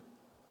life,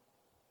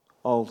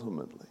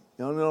 ultimately,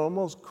 in an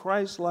almost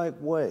Christ-like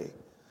way,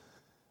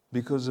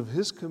 because of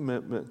his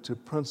commitment to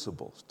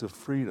principles, to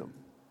freedom,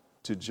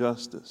 to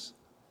justice.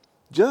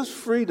 Just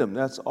freedom,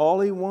 that's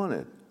all he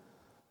wanted.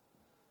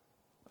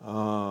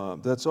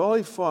 That's all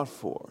he fought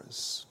for.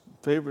 His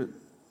favorite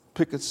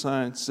picket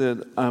sign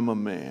said, "I'm a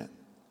man."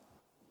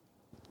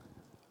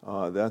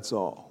 That's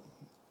all.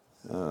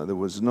 There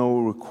was no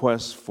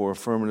request for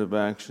affirmative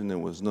action. There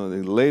was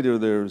nothing. Later,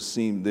 there's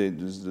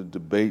a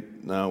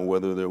debate now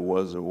whether there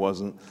was or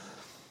wasn't,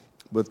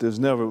 but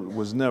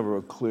was never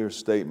a clear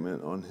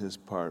statement on his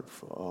part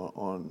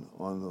on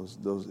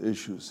those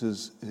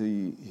issues.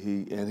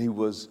 He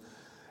was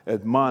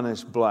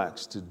admonished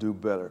blacks to do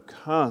better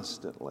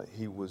constantly.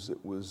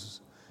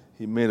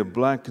 He made a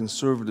black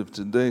conservative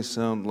today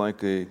sound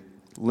like a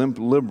limp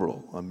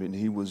liberal. I mean,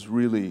 he was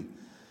really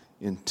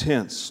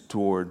intense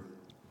toward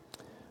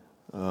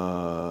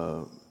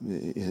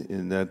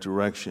in that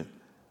direction.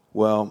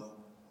 Well,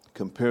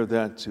 compare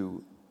that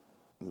to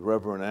the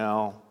Reverend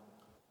Al,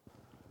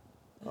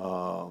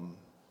 whom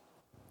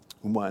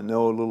I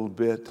know a little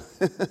bit.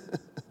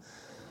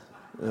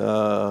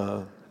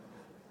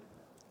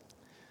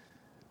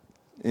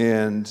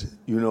 And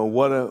you know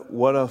what a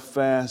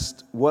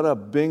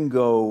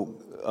bingo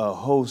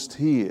host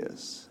he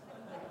is.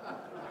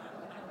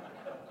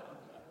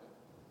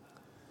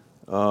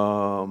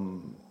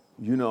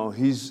 You know,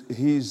 he's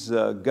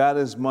got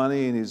his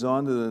money and he's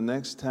on to the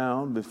next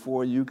town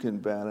before you can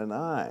bat an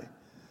eye.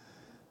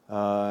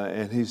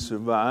 And he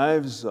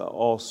survives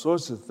all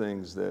sorts of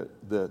things that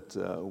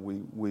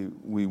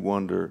we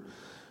wonder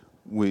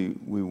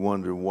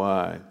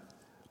why.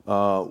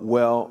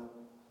 Well,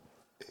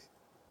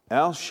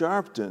 Al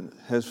Sharpton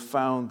has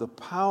found the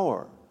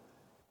power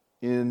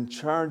in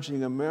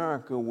charging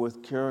America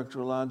with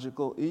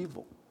characterological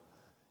evil.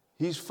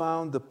 He's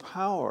found the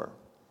power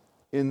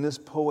in this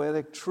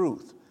poetic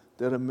truth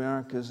that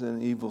America's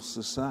an evil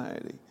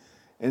society.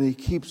 And he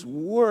keeps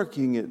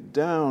working it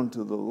down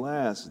to the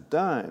last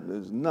dime.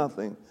 There's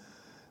nothing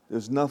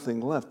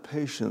left.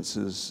 Patience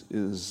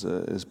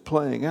is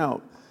playing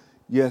out.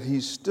 Yet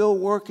he's still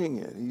working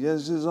it. He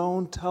has his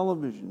own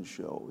television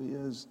show. He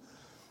has,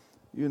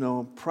 you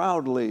know,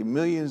 proudly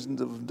millions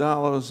of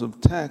dollars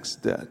of tax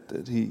debt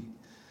that he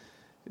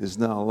is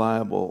now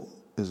liable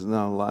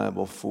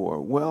for.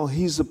 Well,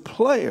 he's a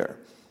player.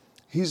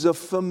 He's a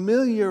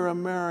familiar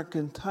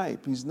American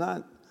type. He's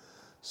not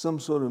some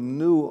sort of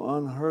new,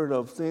 unheard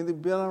of thing.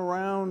 They've been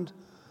around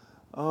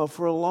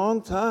for a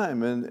long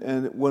time.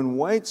 And when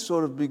whites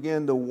sort of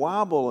began to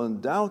wobble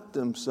and doubt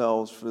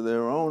themselves for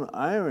their own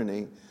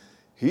irony,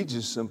 he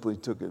just simply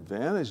took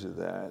advantage of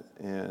that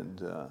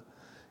and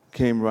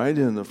came right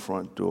in the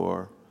front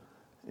door.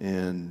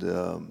 And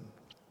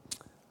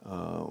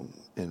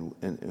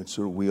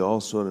so we all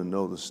sort of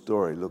know the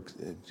story. Look,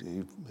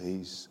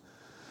 he's...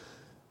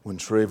 When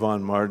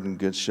Trayvon Martin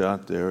gets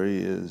shot, there he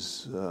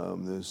is.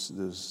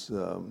 There's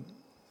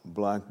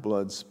black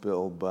blood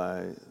spilled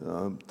by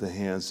the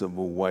hands of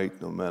a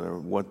white, no matter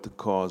what the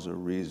cause or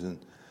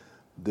reason.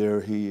 There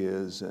he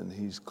is, and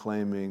he's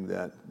claiming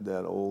that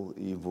old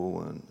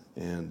evil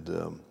and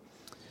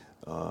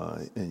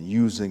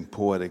using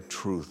poetic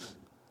truth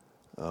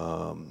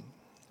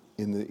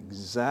in the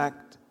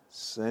exact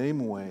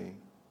same way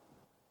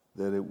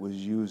that it was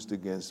used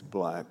against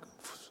black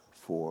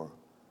for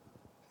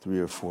 3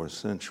 or 4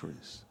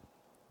 centuries.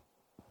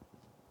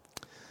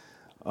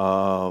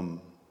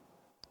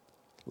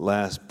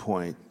 Last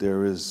point,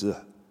 there's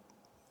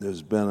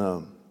been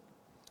a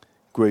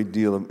great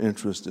deal of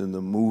interest in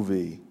the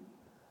movie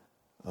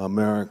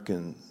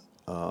American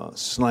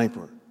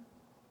Sniper.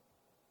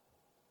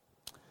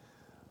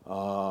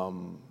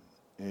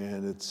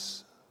 And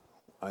it's,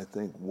 I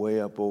think,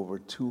 way up over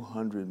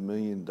 $200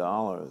 million.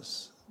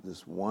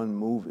 This one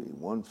movie,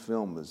 one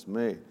film is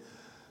made.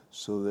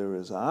 So there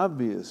is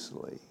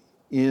obviously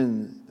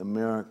in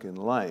American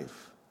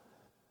life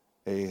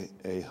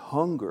a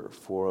hunger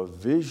for a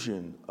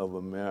vision of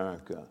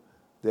America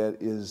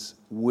that is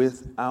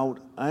without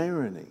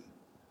irony,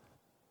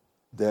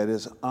 that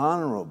is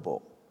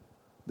honorable,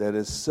 that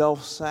is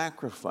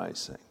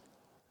self-sacrificing,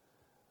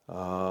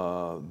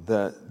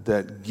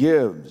 that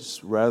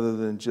gives rather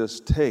than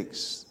just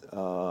takes,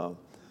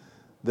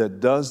 that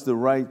does the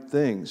right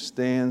thing,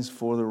 stands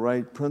for the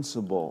right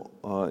principle,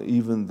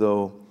 even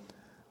though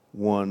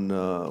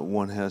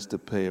one has to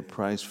pay a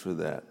price for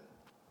that.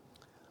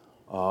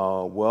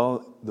 As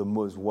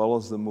well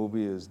as the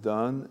movie is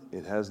done,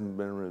 it hasn't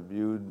been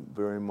reviewed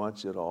very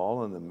much at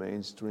all in the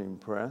mainstream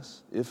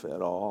press, if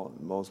at all,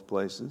 in most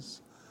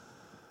places.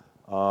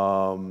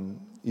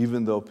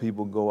 Even though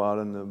people go out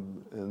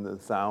in the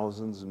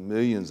thousands and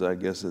millions, I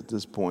guess, at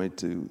this point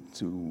to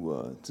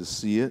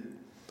see it.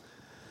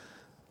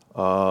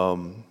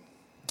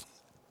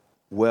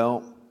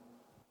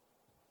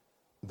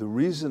 The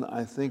reason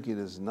I think it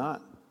has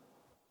not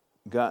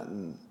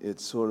gotten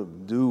its sort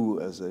of due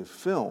as a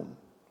film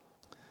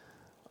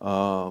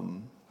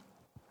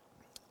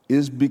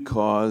is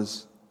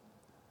because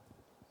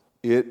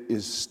it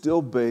is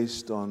still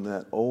based on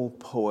that old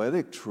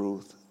poetic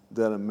truth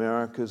that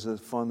America is a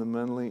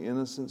fundamentally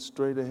innocent,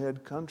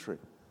 straight-ahead country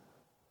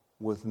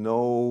with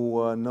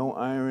no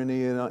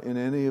irony in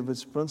any of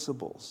its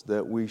principles,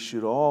 that we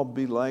should all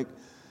be like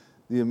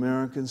the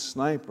American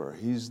sniper.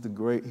 He's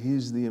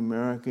the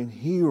American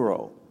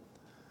hero.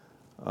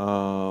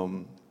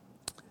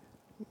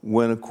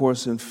 When, of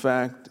course, in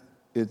fact,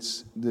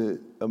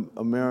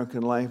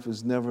 American life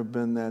has never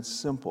been that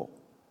simple,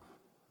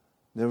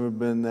 never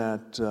been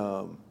that.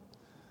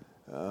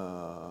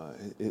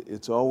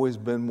 It's always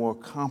been more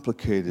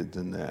complicated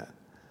than that,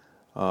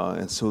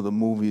 and so the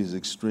movie is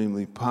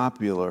extremely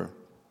popular,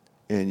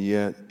 and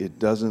yet it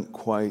doesn't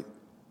quite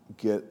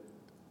have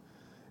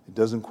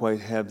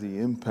the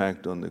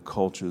impact on the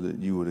culture that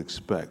you would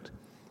expect.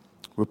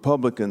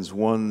 Republicans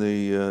won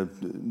the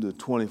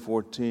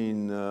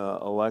 2014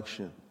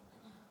 election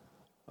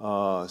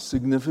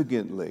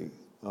significantly,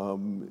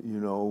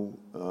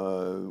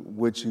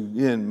 which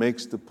again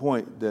makes the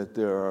point that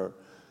there are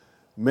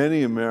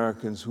many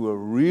Americans who are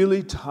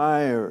really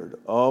tired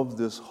of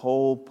this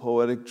whole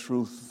poetic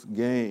truth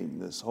game,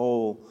 this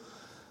whole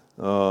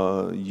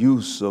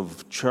use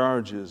of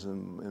charges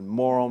and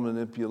moral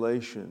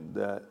manipulation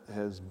that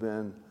has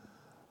been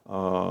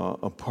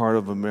a part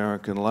of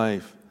American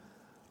life.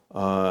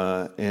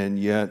 And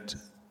yet,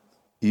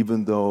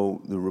 even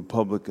though the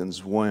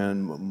Republicans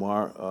won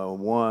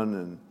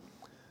and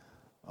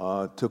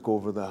took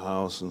over the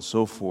House and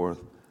so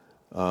forth,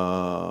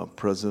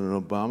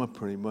 President Obama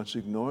pretty much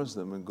ignores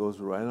them and goes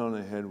right on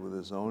ahead with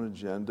his own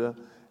agenda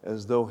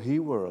as though he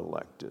were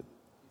elected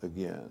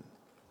again.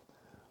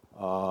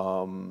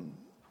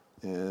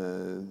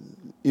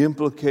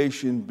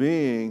 Implication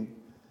being,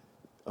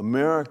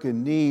 America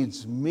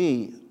needs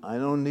me. I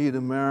don't need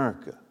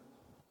America.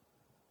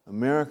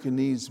 America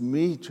needs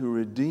me to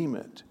redeem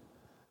it,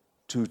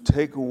 to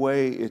take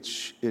away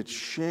its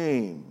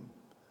shame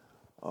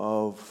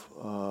of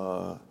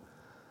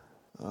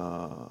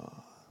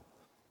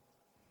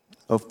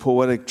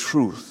poetic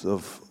truth,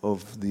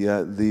 of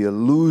the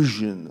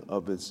illusion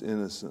of its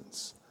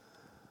innocence.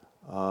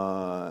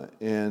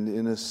 And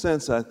in a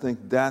sense, I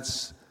think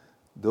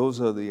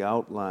those are the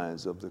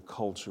outlines of the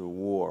culture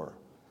war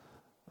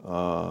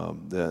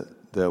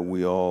that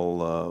we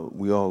all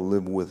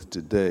live with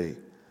today.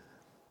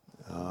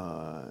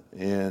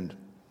 And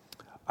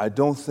I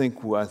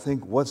think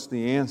what's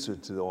the answer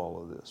to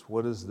all of this?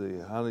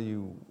 How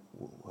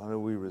do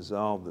we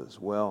resolve this?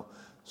 Well,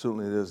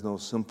 certainly there's no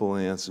simple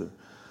answer,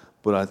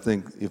 but I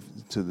think if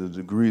to the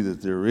degree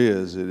that there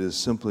is, it is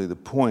simply the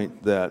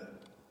point that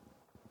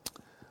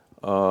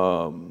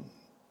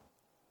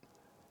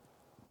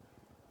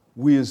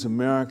we as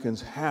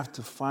Americans have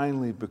to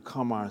finally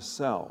become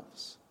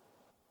ourselves,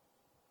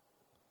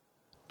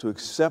 to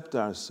accept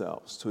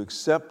ourselves, to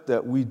accept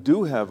that we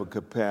do have a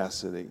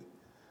capacity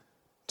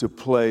to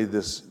play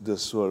this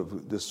sort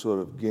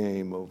of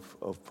game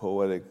of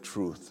poetic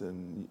truth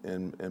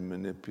and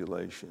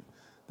manipulation.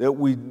 That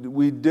we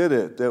did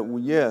it.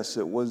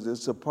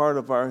 It's a part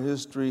of our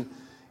history.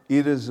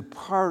 It is a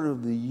part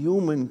of the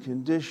human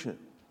condition.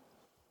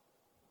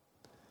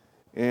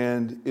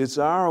 And it's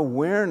our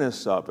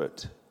awareness of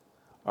it,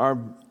 our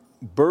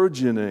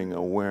burgeoning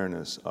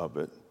awareness of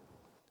it,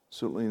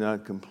 certainly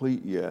not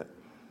complete yet,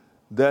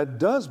 that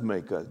does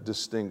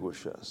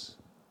distinguish us,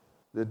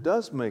 that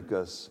does make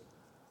us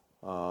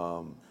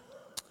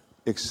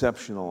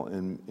exceptional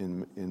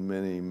in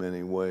many,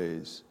 many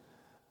ways.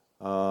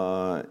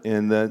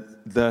 And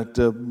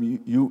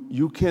that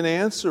you can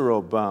answer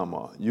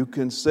Obama. You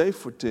can say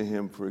to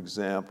him, for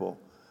example,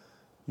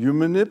 you're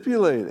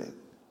manipulating.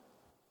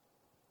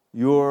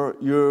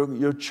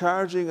 You're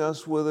charging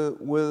us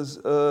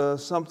with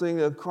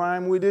something, a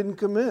crime we didn't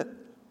commit.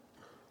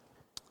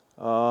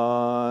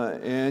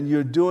 And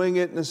you're doing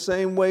it in the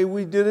same way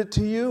we did it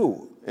to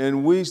you.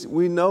 And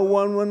we know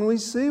one when we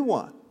see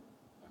one.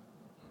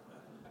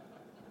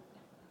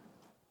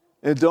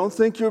 And don't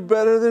think you're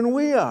better than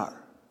we are.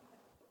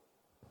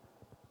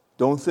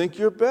 Don't think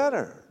you're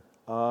better.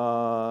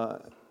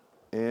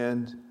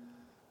 And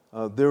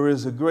there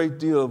is a great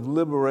deal of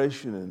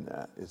liberation in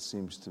that, it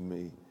seems to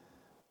me,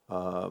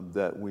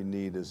 that we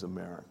need as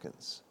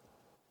Americans.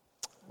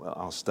 Well,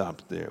 I'll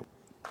stop there.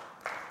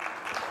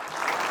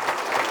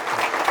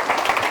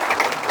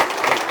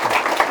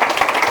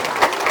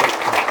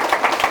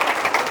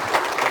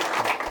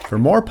 For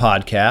more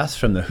podcasts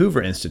from the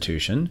Hoover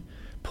Institution,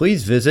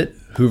 please visit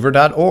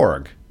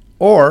hoover.org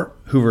or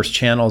Hoover's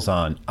channels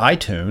on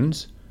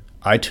iTunes,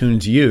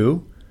 iTunes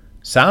U,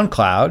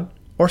 SoundCloud,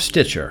 or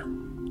Stitcher.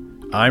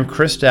 I'm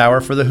Chris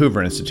Dower for the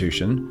Hoover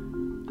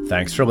Institution.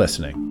 Thanks for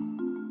listening.